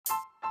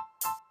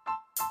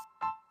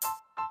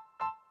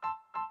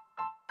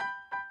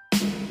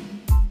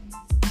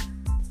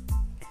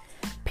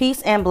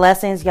Peace and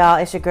blessings, y'all.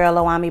 It's your girl,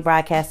 Loami,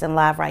 broadcasting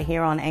live right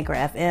here on Anchor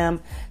FM.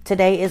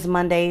 Today is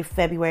Monday,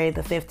 February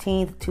the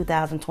 15th,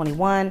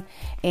 2021,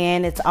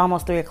 and it's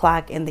almost 3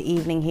 o'clock in the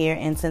evening here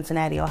in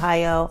Cincinnati,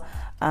 Ohio.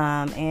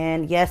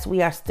 And yes,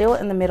 we are still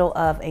in the middle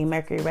of a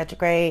Mercury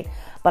retrograde,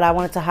 but I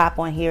wanted to hop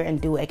on here and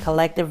do a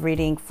collective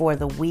reading for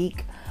the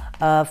week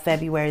of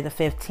February the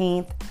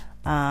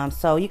 15th.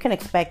 So you can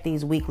expect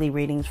these weekly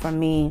readings from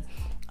me,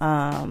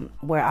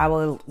 where I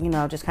will,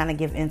 just kind of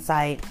give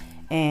insight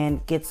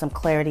and get some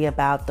clarity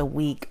about the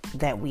week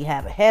that we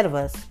have ahead of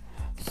us.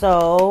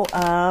 So,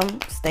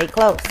 stay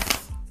close.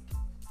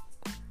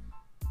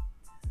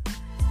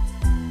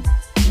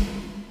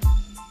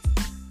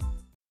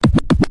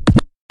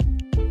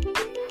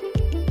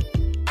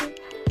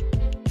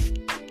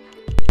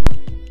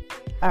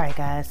 All right,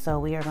 guys, so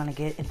we are going to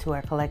get into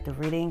our collective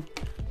reading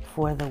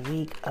for the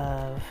week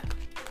of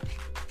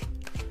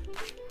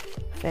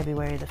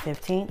February the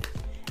 15th.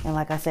 And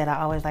like I said,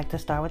 I always like to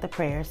start with a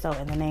prayer. So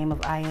in the name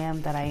of I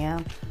am that I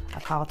am, I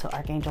call to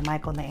Archangel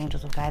Michael and the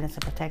angels of guidance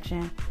and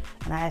protection.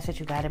 And I ask that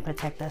you guide and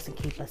protect us and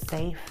keep us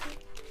safe.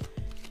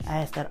 I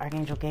ask that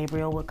Archangel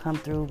Gabriel would come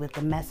through with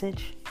the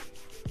message.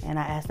 And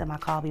I ask that my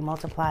call be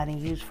multiplied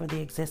and used for the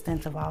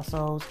existence of all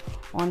souls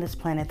on this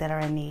planet that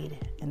are in need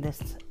in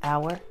this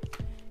hour,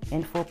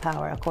 in full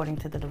power, according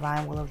to the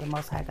divine will of the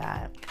Most High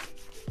God.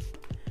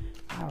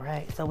 All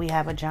right, so we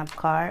have a jump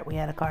card. We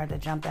had a card that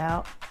jumped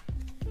out.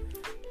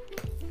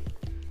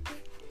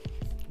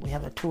 We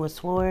have a Two of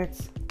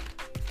Swords.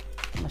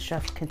 I'm going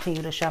to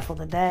continue to shuffle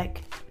the deck.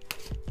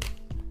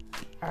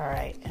 All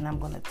right, and I'm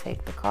going to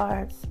take the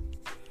cards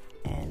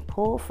and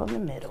pull from the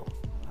middle.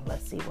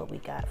 Let's see what we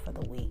got for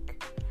the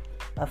week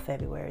of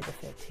February the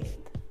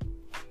 15th.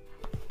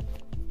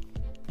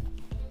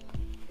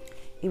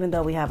 Even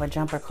though we have a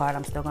jumper card,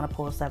 I'm still going to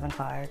pull 7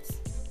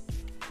 cards.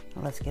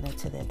 Now let's get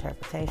into the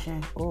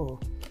interpretation. Ooh.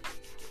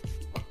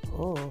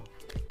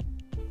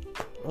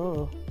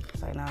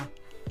 Say no.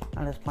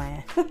 I'm just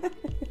playing.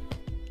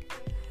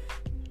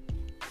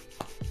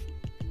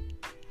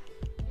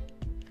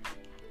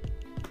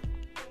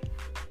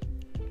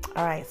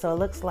 All right, so it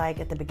looks like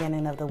at the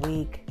beginning of the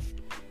week,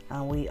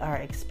 we are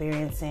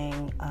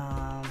experiencing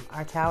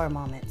our tower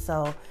moment.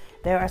 So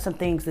there are some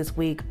things this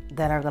week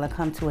that are going to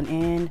come to an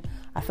end.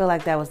 I feel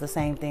like that was the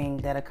same thing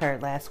that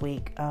occurred last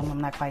week. I'm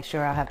not quite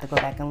sure. I'll have to go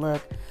back and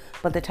look.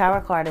 But the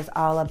tower card is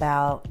all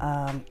about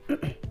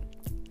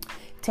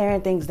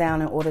tearing things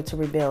down in order to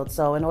rebuild.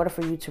 So in order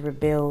for you to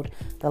rebuild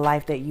the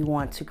life that you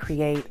want to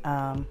create,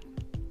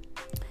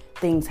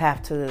 things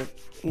have to,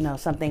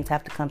 some things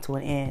have to come to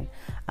an end.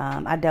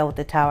 I dealt with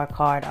the tower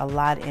card a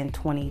lot in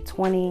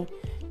 2020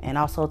 and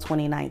also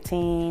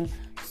 2019.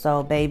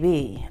 So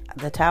baby,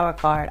 the tower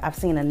card, I've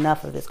seen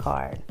enough of this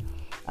card.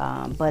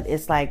 But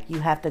it's like you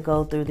have to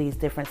go through these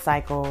different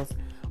cycles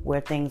where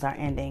things are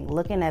ending.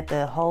 Looking at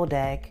the whole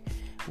deck,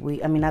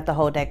 not the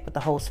whole deck, but the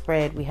whole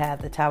spread, we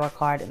have the Tower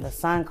card and the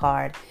Sun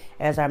card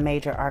as our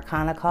major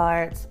arcana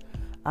cards.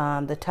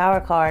 The Tower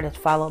card is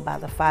followed by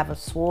the Five of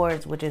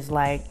Swords, which is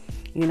like,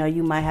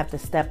 you might have to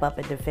step up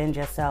and defend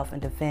yourself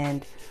and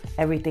defend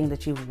everything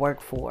that you've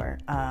worked for.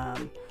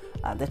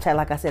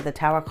 Like I said, the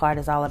Tower card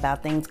is all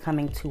about things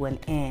coming to an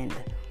end.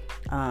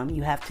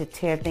 You have to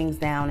tear things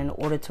down in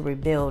order to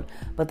rebuild.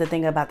 But the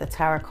thing about the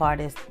Tower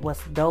card is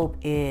what's dope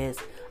is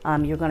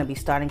you're going to be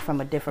starting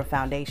from a different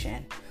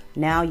foundation.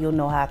 Now you'll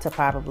know how to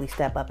probably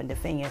step up and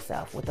defend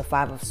yourself, with the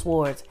Five of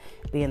Swords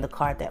being the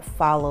card that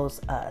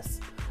follows us.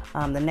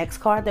 The next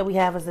card that we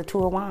have is the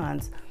Two of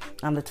Wands.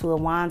 The Two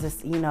of Wands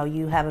is,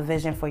 you have a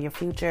vision for your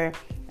future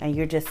and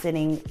you're just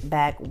sitting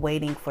back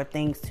waiting for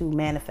things to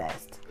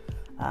manifest.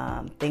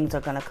 Things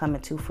are going to come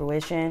into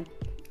fruition.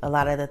 A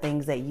lot of the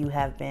things that you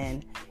have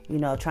been,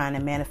 trying to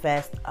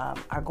manifest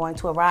are going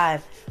to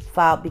arrive,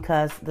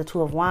 because the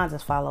Two of Wands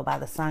is followed by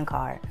the Sun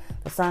card.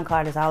 The Sun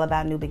card is all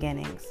about new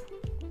beginnings.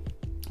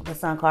 The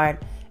Sun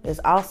card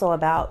is also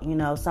about,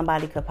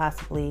 somebody could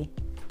possibly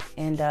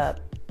end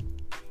up.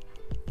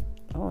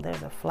 Oh,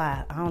 there's a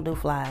fly. I don't do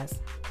flies.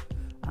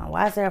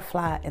 Why is there a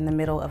fly in the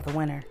middle of the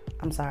winter?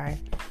 I'm sorry.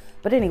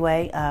 But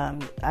anyway,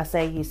 I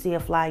say you see a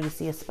fly, you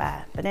see a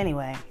spy. But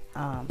anyway,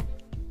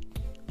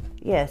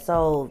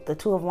 so the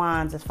Two of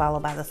Wands is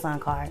followed by the Sun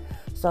card.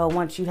 So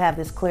once you have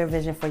this clear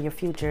vision for your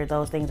future,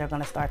 those things are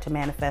going to start to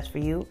manifest for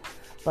you.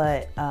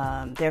 But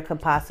there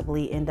could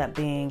possibly end up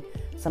being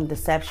some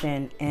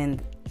deception in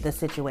the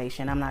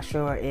situation. I'm not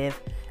sure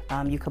if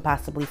you could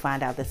possibly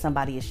find out that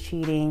somebody is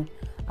cheating,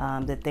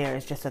 that there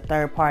is just a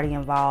third party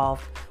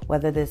involved,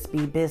 whether this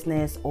be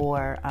business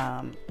or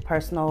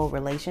personal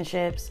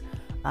relationships.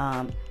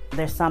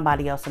 There's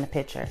somebody else in the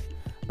picture.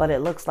 But it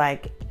looks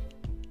like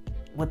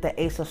with the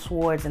Ace of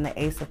Swords and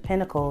the Ace of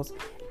Pentacles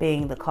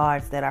being the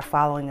cards that are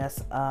following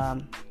us,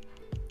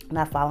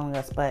 not following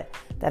us, but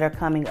that are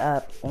coming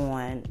up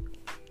on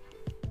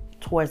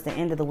towards the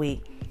end of the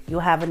week, you'll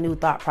have a new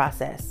thought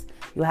process.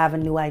 You'll have a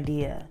new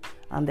idea.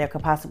 There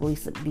could possibly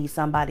be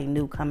somebody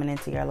new coming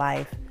into your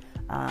life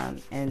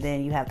And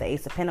then you have the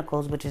Ace of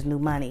Pentacles, which is new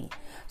money.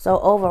 So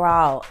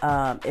overall,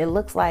 it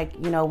looks like,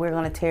 we're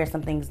going to tear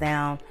some things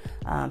down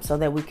so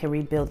that we can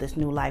rebuild this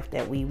new life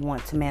that we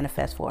want to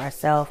manifest for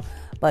ourselves.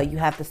 But you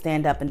have to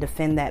stand up and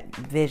defend that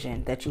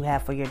vision that you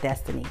have for your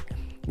destiny.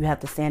 You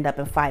have to stand up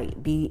and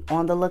fight. Be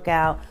on the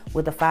lookout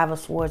with the Five of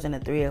Swords and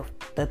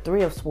the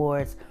Three of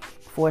Swords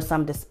for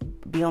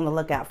be on the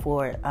lookout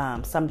for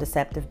some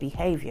deceptive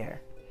behavior.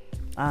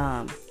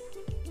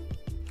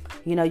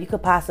 You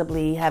could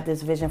possibly have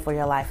this vision for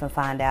your life and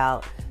find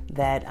out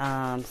that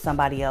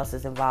somebody else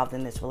is involved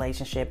in this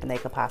relationship and they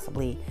could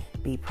possibly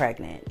be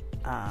pregnant.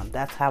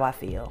 That's how I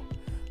feel.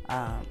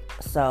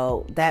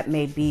 So that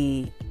may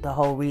be the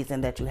whole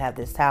reason that you have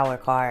this Tower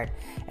card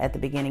at the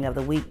beginning of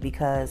the week,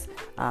 because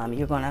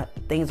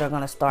things are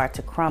gonna start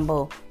to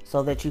crumble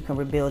so that you can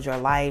rebuild your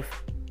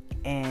life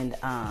and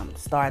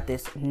start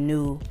this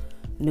new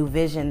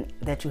vision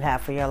that you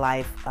have for your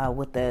life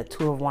with the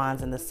Two of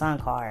Wands and the Sun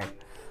card.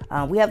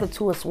 We have the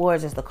Two of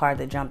Swords as the card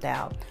that jumped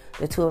out.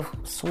 The Two of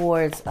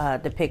Swords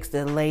depicts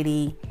the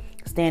lady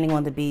standing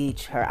on the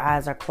beach. Her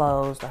eyes are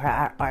closed,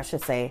 or I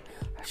should say,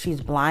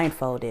 she's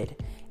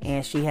blindfolded,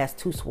 and she has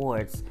two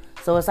swords.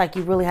 So it's like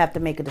you really have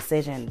to make a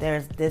decision.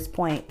 There's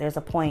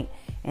a point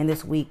in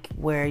this week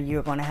where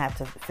you're going to have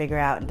to figure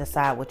out and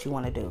decide what you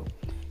want to do.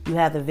 You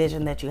have the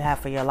vision that you have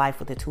for your life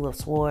with the Two of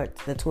Swords,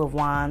 the Two of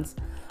Wands,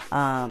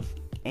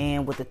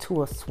 and with the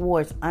Two of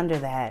Swords under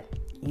that,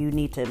 you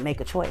need to make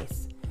a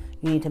choice.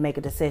 You need to make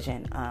a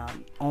decision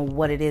on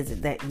what it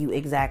is that you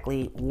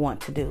exactly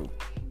want to do.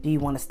 Do you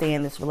want to stay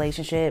in this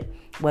relationship,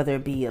 whether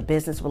it be a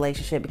business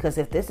relationship? Because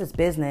if this is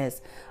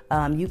business,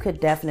 you could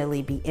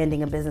definitely be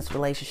ending a business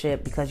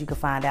relationship because you could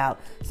find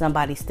out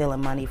somebody's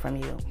stealing money from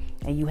you.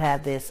 And you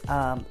have this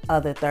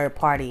other third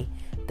party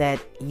that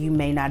you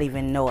may not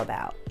even know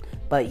about.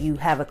 But you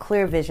have a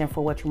clear vision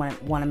for what you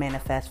want to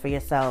manifest for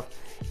yourself.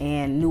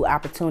 And new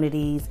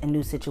opportunities and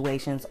new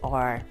situations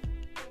are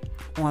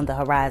on the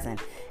horizon.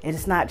 And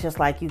it's not just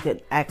like you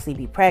could actually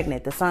be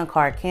pregnant. The Sun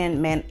card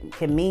can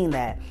mean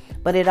that,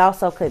 but it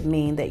also could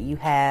mean that you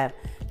have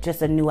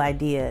just a new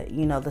idea.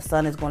 The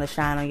sun is going to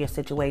shine on your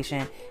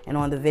situation and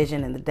on the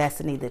vision and the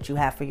destiny that you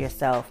have for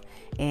yourself,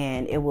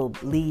 and it will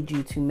lead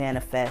you to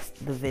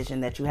manifest the vision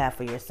that you have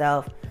for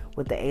yourself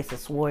with the Ace of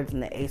Swords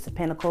and the Ace of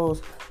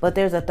Pentacles. But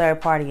there's a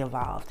third party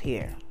involved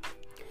here.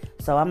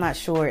 So I'm not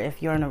sure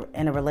if you're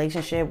in a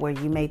relationship where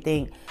you may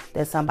think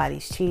that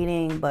somebody's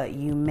cheating, but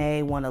you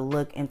may want to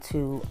look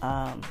into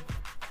that,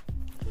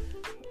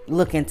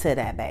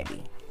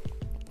 baby,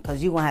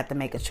 because you're going to have to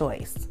make a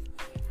choice.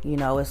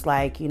 It's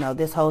like,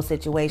 this whole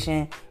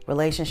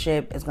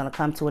relationship is going to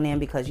come to an end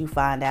because you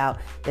find out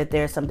that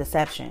there's some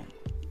deception.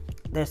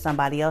 There's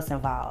somebody else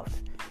involved.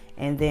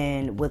 And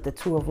then with the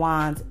Two of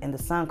Wands and the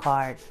Sun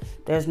card,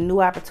 there's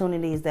new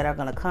opportunities that are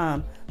going to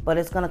come, but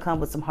it's going to come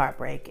with some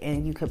heartbreak.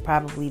 And you could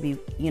probably be,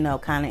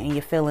 kind of in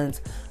your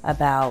feelings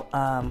about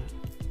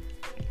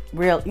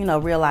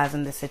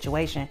realizing the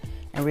situation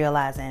and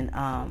realizing,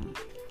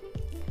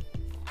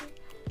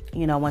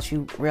 once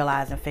you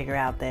realize and figure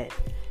out that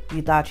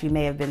you thought you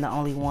may have been the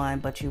only one,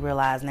 but you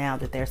realize now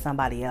that there's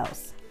somebody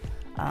else.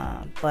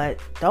 But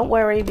don't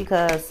worry,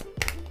 because,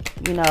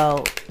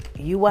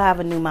 you will have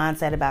a new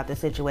mindset about the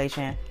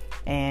situation,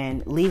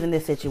 and leaving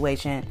this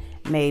situation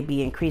may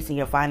be increasing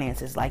your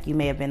finances. Like, you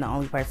may have been the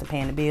only person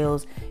paying the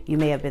bills. You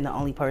may have been the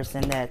only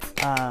person that's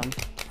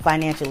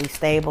financially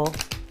stable.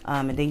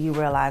 And then you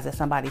realize that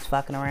somebody's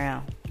fucking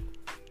around.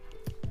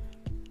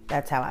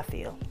 That's how I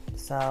feel.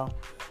 So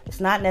it's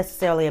not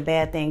necessarily a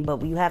bad thing,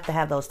 but you have to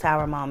have those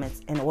tower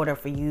moments in order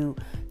for you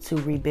to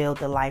rebuild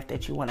the life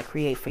that you want to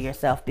create for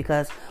yourself.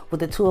 Because with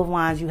the Two of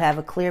Wands, you have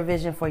a clear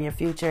vision for your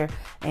future.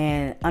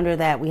 And under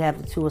that, we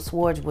have the Two of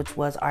Swords, which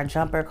was our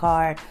jumper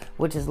card,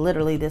 which is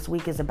literally this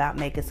week is about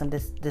making some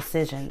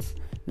decisions,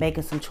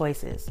 making some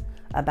choices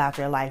about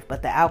your life.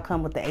 But the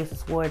outcome with the Ace of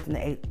Swords and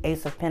the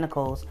Ace of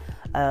Pentacles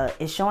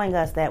is showing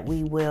us that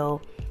we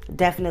will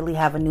definitely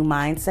have a new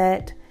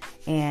mindset.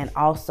 And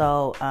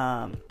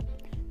also,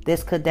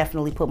 this could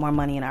definitely put more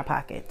money in our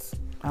pockets.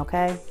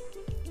 Okay?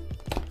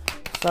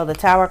 So the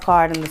Tower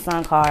card and the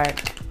Sun card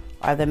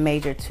are the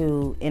major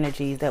two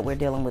energies that we're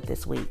dealing with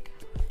this week.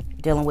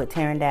 Dealing with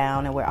tearing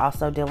down, and we're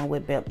also dealing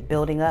with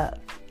building up.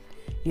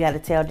 You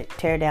got to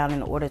tear down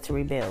in order to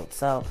rebuild.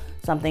 So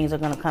some things are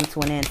going to come to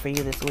an end for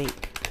you this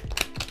week.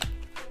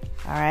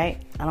 All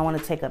right? I don't want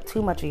to take up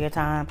too much of your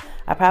time.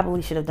 I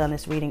probably should have done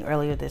this reading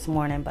earlier this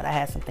morning, but I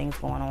had some things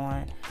going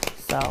on.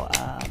 So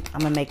I'm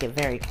going to make it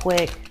very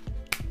quick.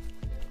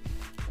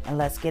 And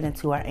let's get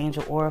into our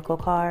Angel Oracle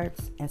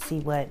cards and see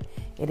what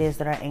it is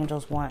that our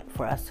angels want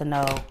for us to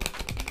know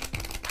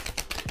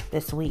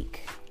this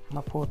week. I'm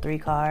going to pull 3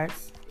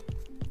 cards.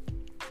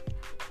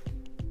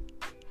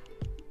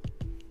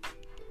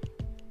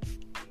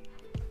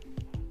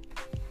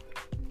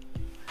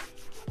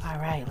 All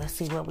right, let's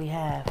see what we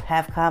have.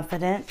 Have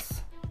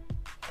confidence,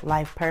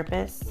 life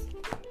purpose,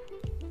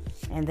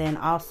 and then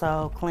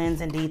also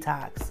cleanse and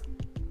detox,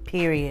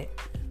 period.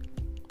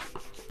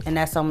 And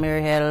that's on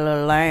Mary Had a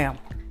Little Lamb.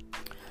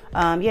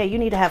 yeah, you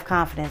need to have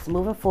confidence.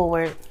 Moving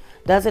forward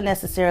doesn't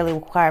necessarily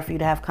require for you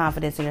to have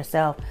confidence in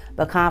yourself,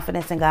 but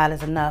confidence in God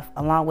is enough,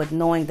 along with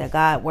knowing that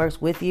God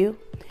works with you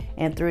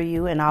and through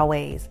you in all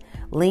ways.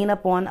 Lean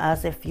up on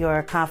us if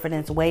your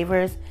confidence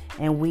wavers,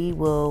 and we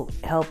will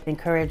help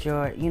encourage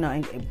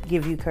and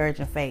give you courage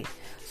and faith.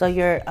 So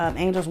your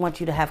angels want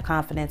you to have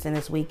confidence in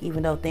this week,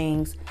 even though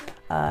things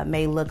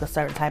may look a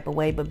certain type of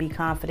way, but be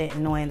confident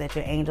in knowing that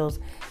your angels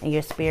and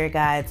your spirit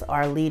guides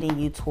are leading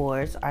you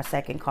towards our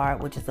second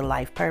card, which is the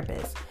life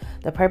purpose.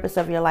 The purpose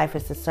of your life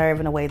is to serve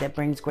in a way that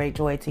brings great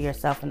joy to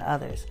yourself and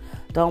others.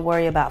 Don't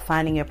worry about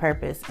finding your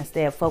purpose.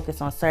 Instead,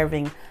 focus on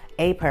serving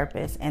a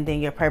purpose, and then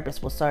your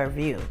purpose will serve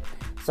you.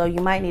 So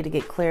you might need to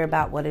get clear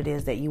about what it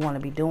is that you want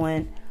to be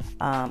doing.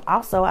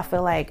 Also, I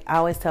feel like I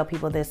always tell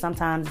people that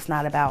sometimes it's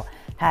not about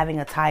having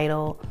a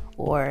title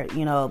or,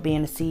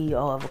 being the CEO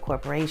of a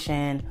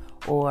corporation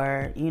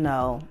or,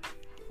 I'm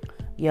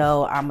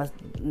a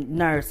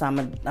nurse, I'm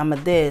a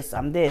this,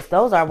 I'm this.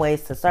 Those are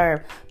ways to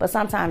serve. But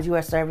sometimes you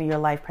are serving your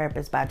life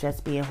purpose by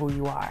just being who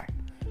you are.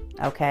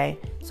 Okay?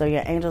 So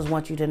your angels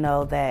want you to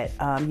know that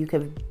you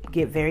could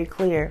get very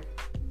clear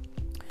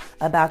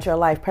about your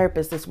life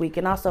purpose this week.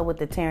 And also with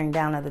the tearing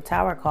down of the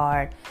Tower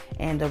card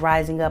and the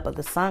rising up of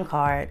the Sun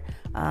card,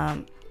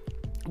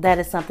 that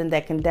is something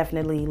that can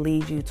definitely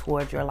lead you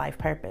towards your life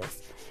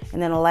purpose. And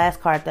then the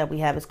last card that we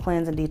have is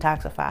Cleanse and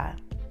Detoxify.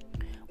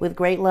 With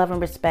great love and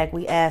respect,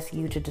 we ask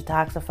you to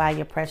detoxify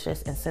your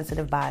precious and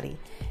sensitive body.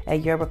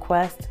 At your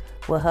request,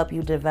 we'll help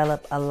you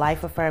develop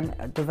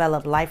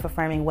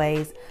life-affirming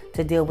ways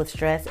to deal with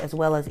stress, as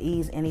well as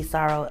ease any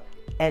sorrow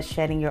at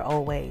shedding your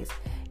old ways.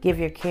 Give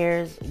your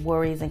cares,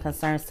 worries, and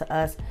concerns to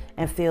us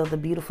and feel the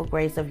beautiful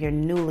grace of your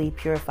newly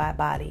purified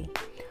body.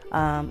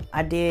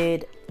 I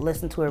did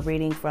listen to a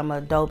reading from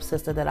a dope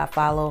sister that I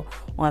follow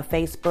on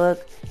Facebook,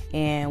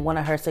 and one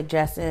of her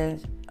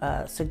suggestions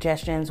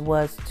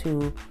was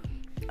to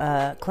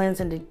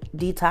cleanse and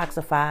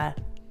detoxify.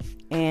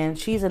 And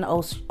she's an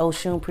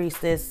Oshun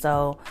priestess,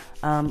 so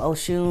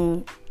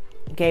Oshun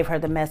gave her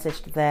the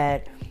message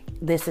that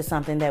this is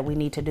something that we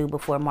need to do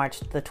before March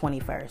the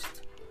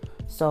 21st.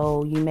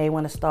 So you may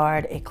want to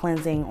start a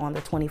cleansing on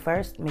the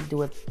 21st, maybe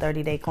do a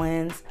 30-day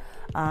cleanse.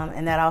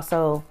 And that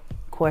also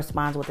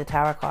corresponds with the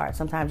Tower card.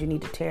 Sometimes you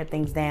need to tear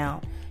things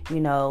down,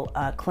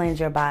 cleanse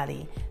your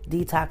body,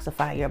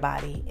 detoxify your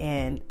body,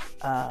 and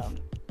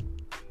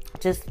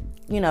just,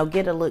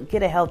 get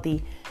a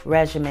healthy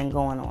regimen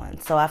going on.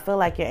 So I feel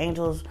like your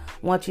angels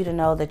want you to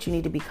know that you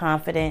need to be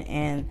confident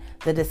in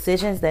the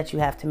decisions that you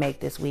have to make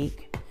this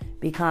week.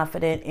 Be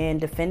confident in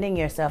defending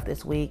yourself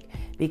this week.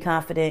 Be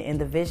confident in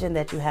the vision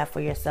that you have for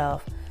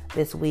yourself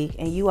this week.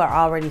 And you are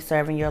already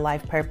serving your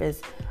life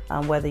purpose,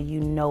 whether you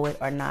know it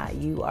or not.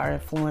 You are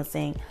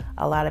influencing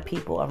a lot of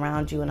people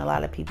around you and a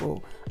lot of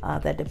people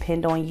that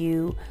depend on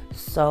you.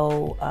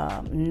 So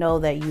know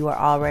that you are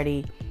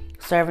already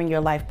serving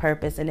your life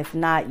purpose. And if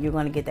not, you're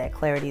going to get that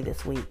clarity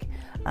this week.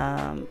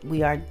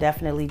 We are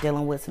definitely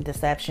dealing with some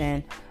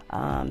deception.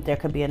 There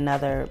could be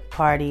another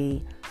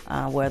party,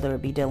 whether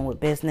it be dealing with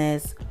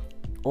business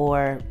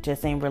or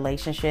just in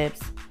relationships.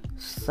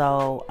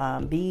 So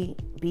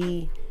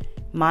be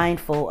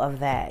mindful of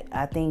that.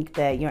 I think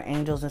that your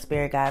angels and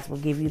spirit guides will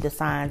give you the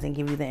signs and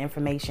give you the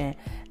information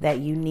that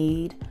you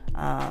need,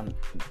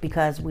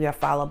 because we are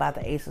followed by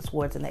the Ace of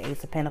Swords and the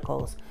Ace of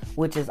Pentacles,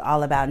 which is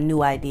all about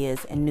new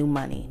ideas and new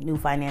money, new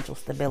financial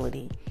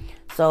stability.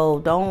 So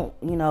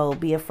don't,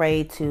 be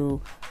afraid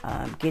to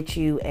get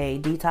you a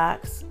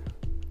detox,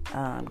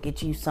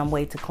 get you some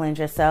way to cleanse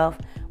yourself.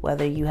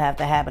 Whether you have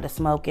the habit of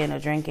smoking or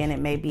drinking, it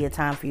may be a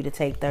time for you to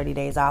take 30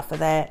 days off of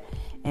that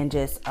and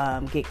just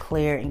get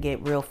clear and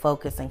get real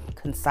focused and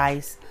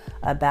concise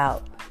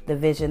about the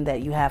vision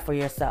that you have for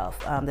yourself.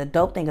 The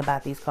dope thing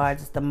about these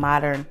cards is the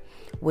Modern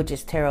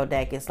Witches Tarot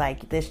deck. It's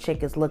like this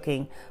chick is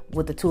looking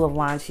with the Two of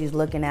Wands. She's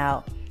looking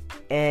out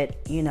at,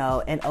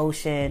 an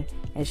ocean,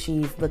 and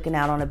she's looking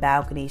out on a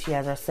balcony. She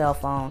has her cell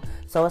phone.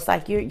 So it's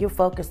like you're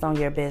focused on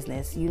your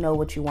business. You know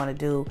what you want to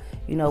do.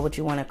 You know what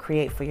you want to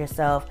create for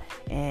yourself.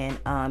 And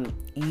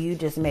you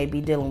just may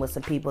be dealing with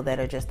some people that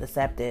are just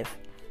deceptive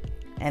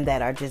and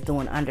that are just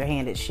doing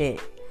underhanded shit.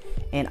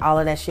 And all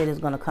of that shit is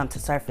going to come to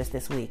surface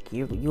this week.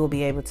 You'll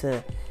be able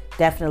to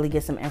definitely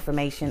get some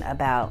information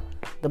about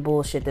the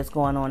bullshit that's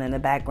going on in the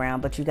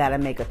background. But you got to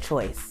make a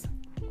choice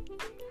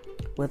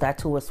with our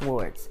Two of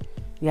Swords.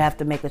 You have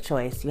to make a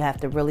choice. You have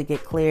to really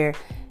get clear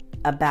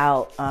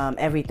about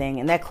everything.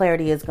 And that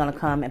clarity is going to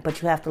come,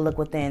 but you have to look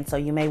within. So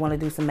you may want to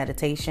do some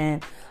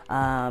meditation,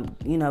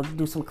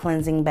 do some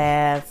cleansing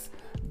baths,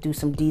 do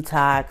some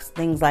detox,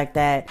 things like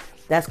that.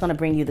 That's going to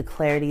bring you the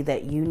clarity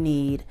that you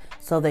need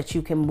so that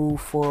you can move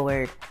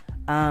forward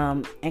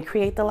and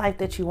create the life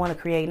that you want to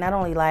create. Not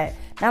only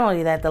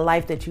that, the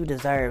life that you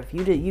deserve.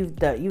 You've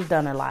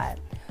done a lot.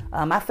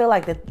 I feel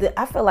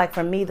like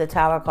for me, the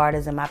Tower card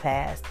is in my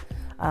past.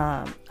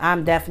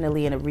 I'm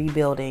definitely in a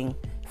rebuilding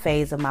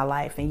phase of my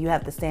life, and you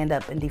have to stand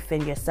up and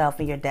defend yourself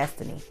and your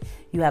destiny.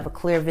 You have a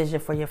clear vision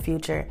for your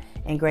future,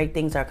 and great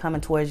things are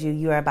coming towards you.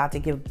 You are about to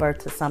give birth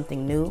to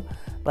something new.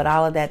 but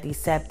all of that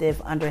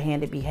deceptive,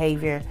 underhanded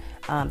behavior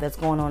that's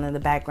going on in the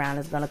background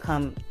is going to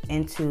come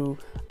into,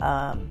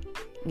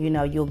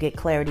 you'll get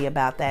clarity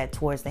about that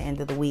towards the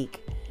end of the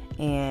week.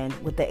 And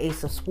with the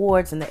Ace of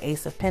Swords and the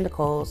Ace of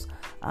Pentacles,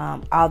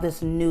 all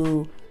these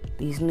new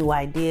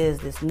ideas,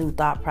 this new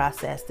thought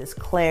process, this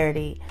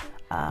clarity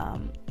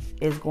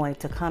is going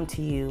to come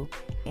to you,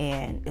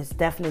 and it's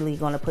definitely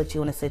going to put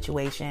you in a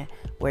situation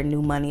where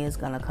new money is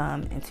going to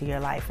come into your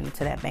life and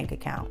into that bank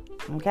account.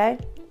 Okay?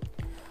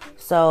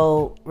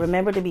 So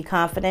remember to be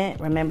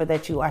confident. Remember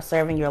that you are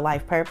serving your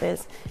life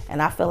purpose.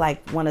 And I feel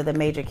like one of the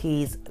major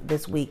keys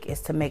this week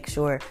is to make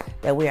sure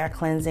that we are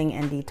cleansing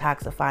and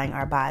detoxifying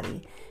our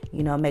body.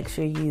 Make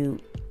sure you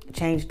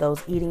change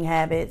those eating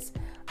habits,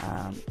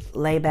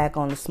 lay back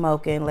on the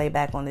smoking, lay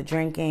back on the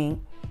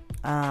drinking,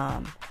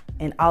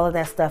 and all of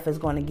that stuff is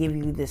going to give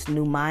you this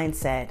new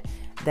mindset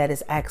that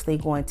is actually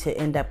going to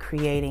end up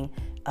creating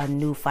a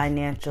new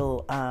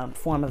financial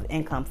form of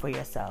income for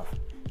yourself.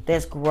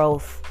 There's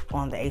growth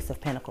on the Ace of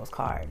Pentacles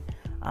card.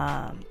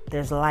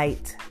 There's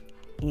light,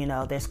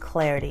 there's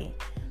clarity.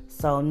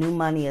 So new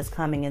money is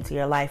coming into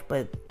your life,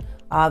 but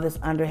all this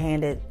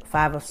underhanded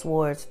Five of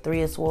Swords,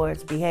 Three of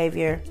Swords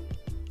behavior,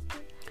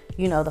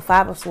 the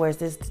Five of Swords,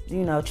 this,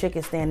 chick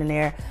is standing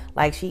there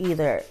like she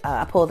either,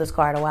 I pulled this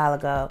card a while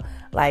ago,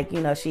 like,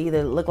 she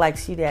either looked like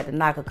she had to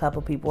knock a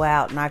couple people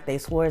out, knock their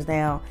swords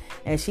down,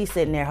 and she's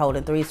sitting there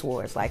holding 3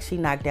 swords, like she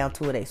knocked down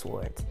 2 of their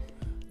swords.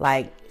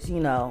 Like,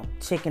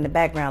 chick in the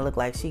background looked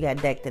like she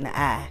got decked in the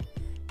eye.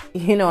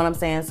 You know what I'm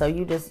saying? So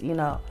you just,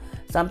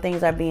 some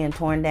things are being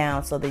torn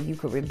down so that you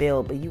could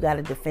rebuild, but you got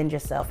to defend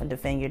yourself and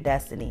defend your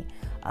destiny.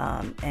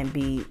 And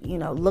be,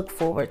 look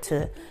forward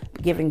to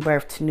giving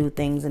birth to new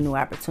things and new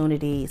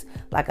opportunities.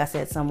 Like I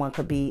said, someone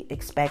could be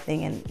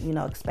expecting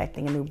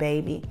a new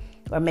baby,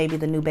 or maybe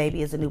the new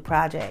baby is a new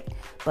project,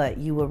 but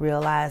you will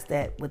realize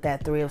that with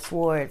that Three of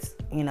Swords,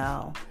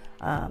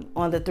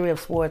 on the Three of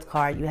Swords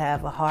card, you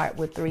have a heart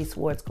with 3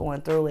 swords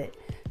going through it.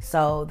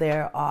 So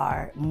there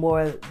are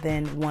more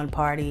than one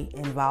party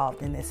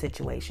involved in this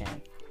situation.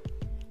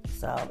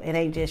 So it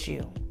ain't just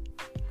you.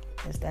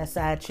 It's that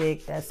side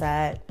chick, that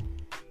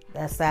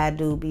side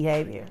dude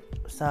behavior.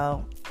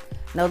 So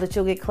know that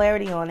you'll get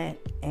clarity on it,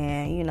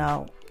 and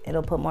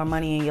it'll put more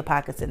money in your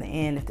pockets in the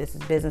end if this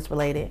is business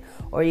related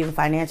or even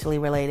financially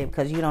related,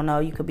 because you don't know,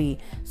 you could be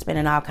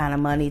spending all kind of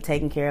money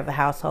taking care of a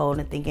household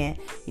and thinking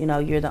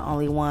you're the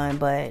only one,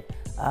 but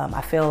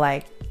I feel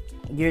like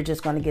you're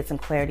just going to get some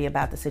clarity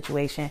about the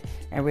situation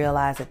and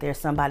realize that there's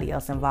somebody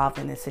else involved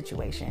in this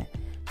situation.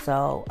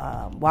 So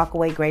walk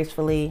away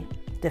gracefully,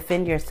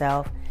 defend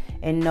yourself,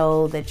 and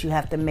know that you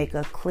have to make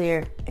a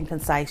clear and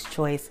concise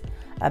choice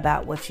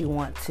about what you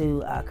want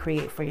to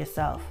create for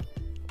yourself.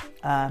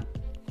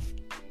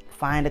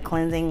 Find a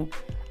cleansing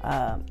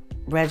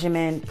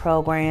regimen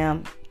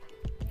program.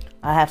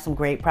 I have some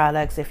great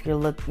products if you're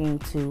looking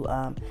to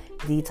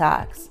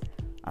detox.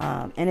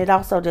 And it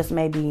also just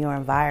may be your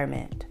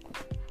environment.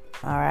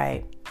 All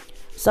right.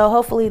 So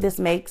hopefully this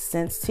makes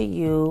sense to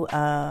you.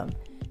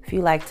 If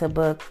you like to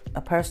book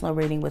a personal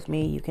reading with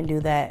me, you can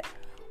do that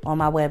on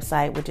my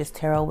website, which is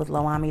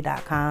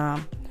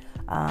tarotwithloami.com.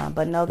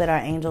 But know that our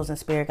angels and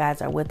spirit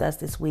guides are with us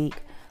this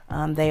week.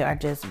 They are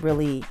just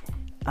really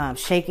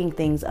shaking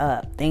things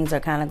up. Things are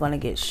kind of going to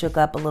get shook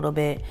up a little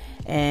bit.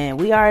 And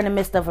we are in the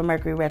midst of a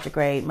Mercury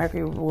retrograde.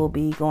 Mercury will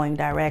be going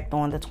direct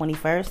on the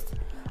 21st.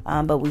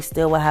 But we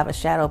still will have a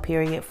shadow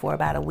period for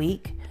about a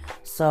week.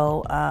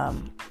 So,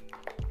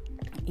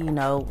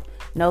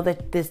 know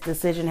that this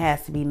decision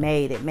has to be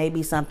made. It may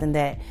be something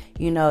that,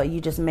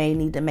 you just may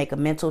need to make a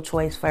mental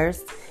choice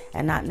first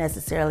and not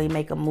necessarily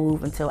make a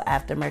move until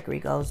after Mercury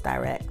goes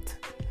direct.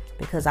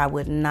 Because I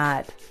would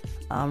not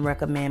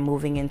recommend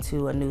moving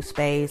into a new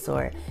space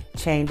or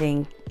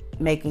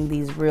making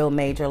these real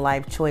major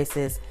life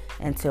choices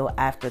until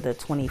after the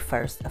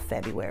 21st of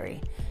February.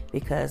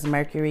 Because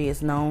Mercury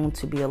is known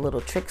to be a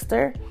little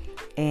trickster,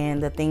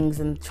 and the things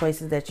and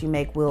choices that you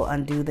make will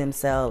undo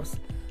themselves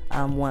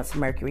once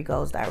Mercury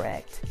goes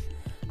direct.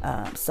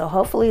 So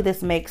hopefully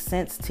this makes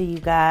sense to you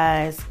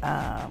guys.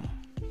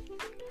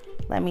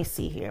 Let me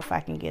see here if I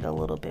can get a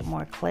little bit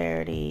more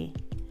clarity.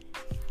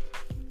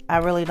 I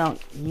really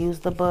don't use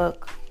the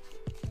book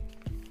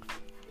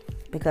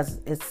because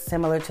it's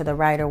similar to the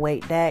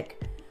Rider-Waite deck.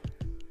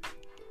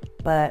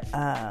 But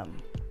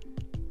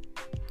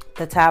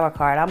the Tower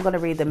card, I'm going to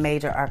read the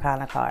major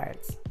arcana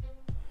cards.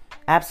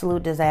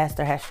 Absolute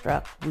disaster has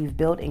struck. We've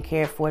built and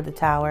cared for the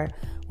tower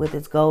with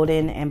its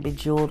golden and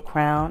bejeweled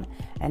crown,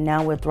 and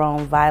now we're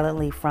thrown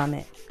violently from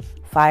it.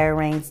 Fire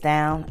rains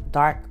down,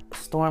 dark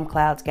storm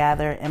clouds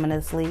gather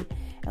imminently,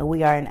 and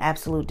we are in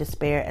absolute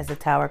despair as the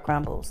tower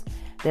crumbles.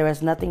 There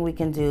is nothing we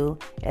can do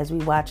as we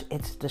watch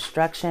its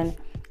destruction,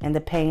 and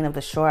the pain of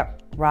the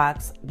sharp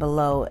rocks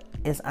below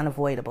is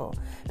unavoidable.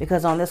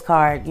 Because on this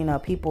card,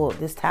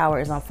 this tower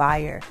is on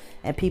fire,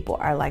 and people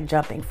are like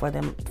jumping for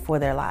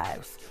their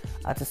lives,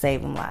 to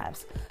save them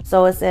lives.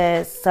 So it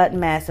says sudden,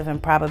 massive,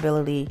 and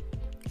probably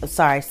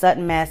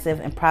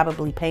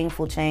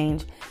painful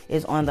change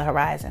is on the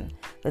horizon.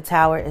 The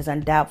tower is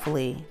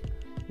undoubtedly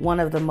one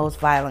of the most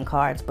violent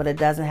cards, but it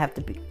doesn't have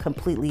to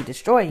completely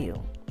destroy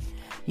you.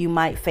 You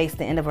might face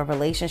the end of a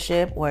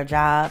relationship or a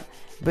job.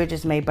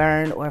 Bridges may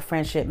burn or a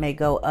friendship may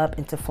go up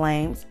into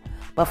flames,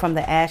 but from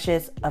the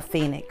ashes, a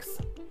phoenix.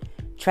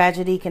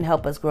 Tragedy can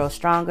help us grow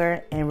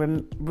stronger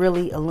and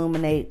really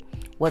illuminate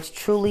what's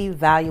truly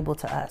valuable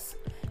to us.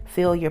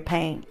 Feel your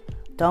pain.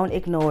 Don't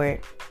ignore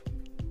it,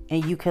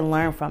 and you can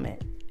learn from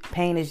it.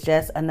 Pain is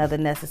just another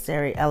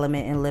necessary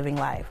element in living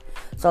life.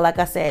 So like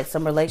I said,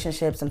 some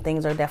relationships, some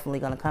things are definitely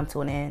going to come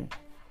to an end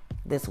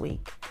this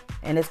week.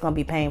 And it's going to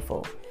be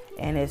painful.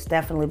 And it's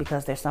definitely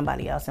because there's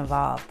somebody else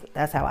involved.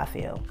 That's how I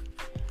feel.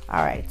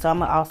 All right. So I'm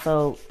going to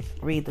also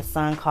read the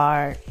Sun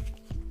card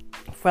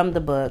from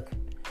the book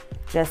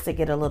just to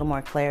get a little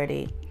more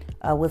clarity.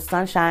 With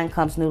sunshine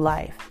comes new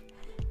life.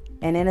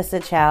 An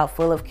innocent child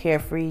full of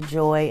carefree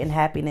joy and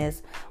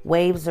happiness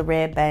waves a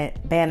red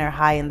banner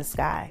high in the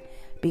sky.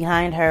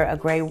 Behind her, a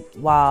gray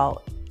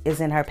wall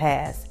is in her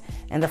past,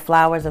 and the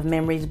flowers of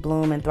memories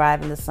bloom and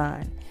thrive in the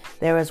sun.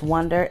 There is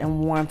wonder and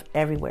warmth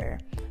everywhere.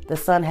 The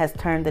sun has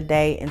turned the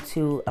day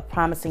into a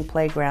promising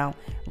playground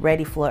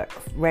ready for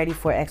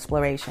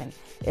exploration.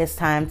 It's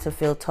time to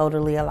feel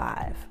totally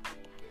alive.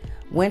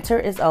 Winter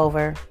is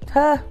over.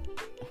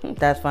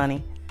 That's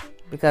funny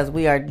because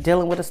we are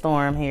dealing with a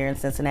storm here in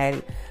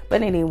Cincinnati.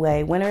 But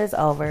anyway, winter is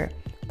over.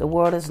 The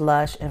world is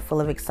lush and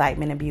full of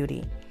excitement and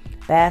beauty.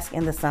 Bask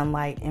in the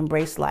sunlight.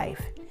 Embrace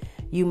life.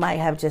 You might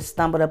have just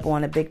stumbled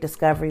upon a big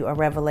discovery or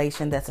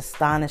revelation that's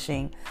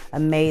astonishing,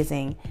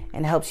 amazing,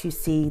 and helps you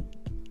see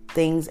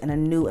things in a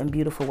new and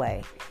beautiful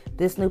way.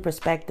 This new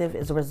perspective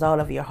is a result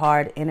of your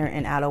hard inner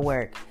and outer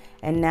work.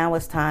 And now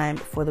it's time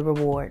for the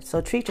reward.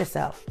 So treat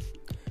yourself.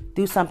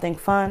 Do something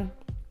fun.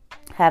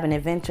 Have an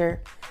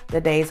adventure. The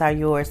days are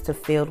yours to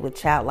filled with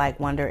childlike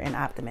wonder and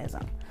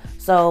optimism.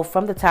 So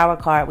from the Tower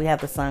card, we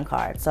have the Sun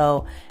card.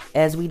 So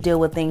as we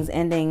deal with things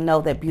ending, know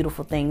that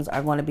beautiful things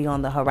are going to be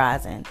on the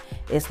horizon.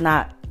 It's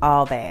not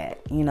all bad.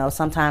 You know,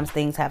 sometimes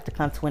things have to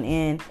come to an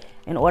end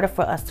in order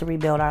for us to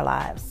rebuild our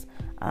lives.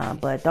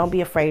 But don't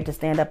be afraid to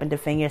stand up and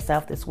defend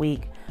yourself this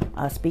week.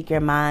 Speak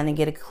your mind and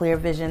get a clear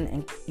vision,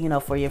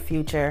 and for your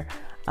future.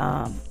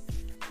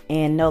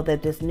 And know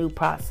that this new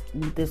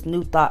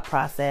thought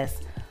process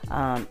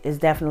is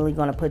definitely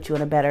going to put you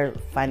in a better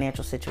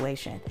financial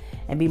situation.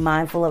 And be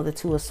mindful of the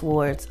Two of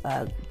Swords.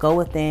 Go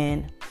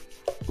within,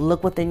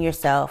 look within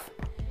yourself,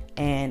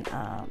 and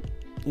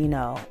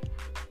know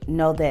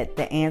that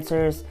the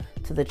answers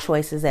to the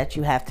choices that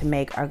you have to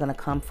make are going to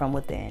come from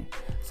within.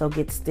 So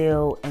get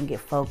still and get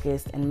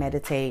focused and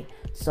meditate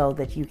so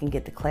that you can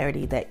get the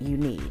clarity that you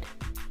need.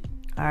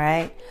 All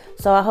right.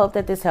 So I hope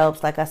that this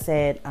helps. Like I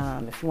said,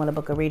 if you want to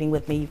book a reading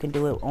with me, you can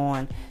do it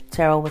on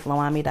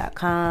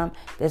tarotwithlawami.com.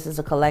 This is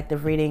a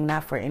collective reading,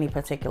 not for any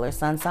particular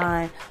sun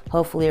sign.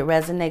 Hopefully it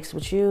resonates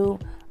with you.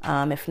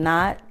 If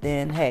not,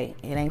 then hey,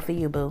 it ain't for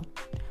you, boo.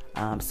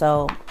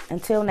 So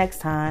until next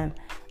time,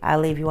 I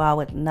leave you all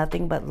with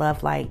nothing but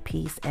love, light,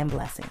 peace, and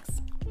blessings.